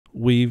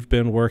we've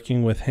been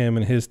working with him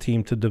and his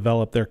team to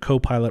develop their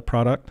Copilot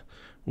product,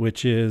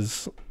 which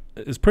is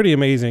pretty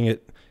amazing.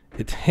 It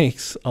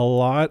takes a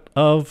lot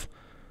of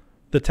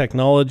the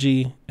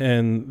technology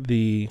and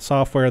the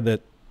software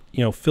that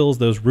fills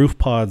those roof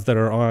pods that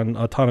are on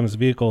autonomous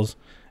vehicles,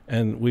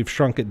 and we've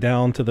shrunk it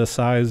down to the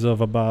size of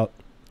about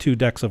 2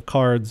 decks of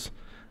cards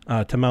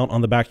to mount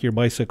on the back of your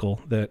bicycle.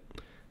 It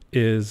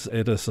is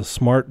a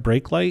smart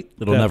brake light.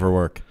 It'll never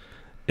work.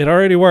 It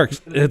already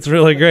works. It's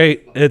really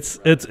great. It's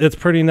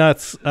pretty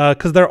nuts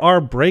because there are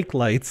brake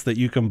lights that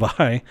you can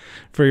buy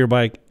for your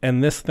bike,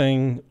 and this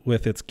thing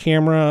with its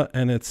camera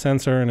and its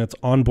sensor and its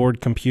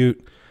onboard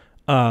compute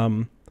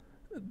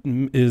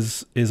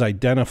is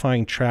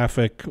identifying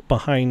traffic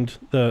behind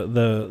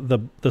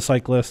the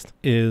cyclist,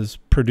 is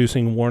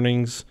producing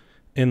warnings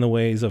in the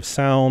ways of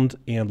sound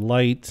and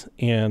light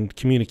and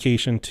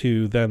communication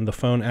to then the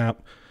phone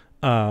app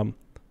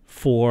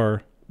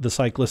for the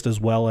cyclist,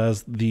 as well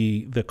as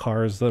the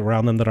cars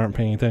around them that aren't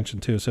paying attention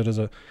to.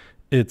 So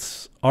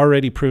it's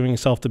already proving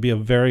itself to be a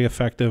very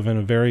effective and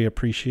a very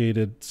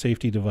appreciated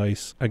safety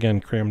device,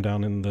 again, crammed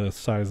down in the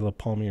size of the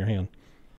palm of your hand.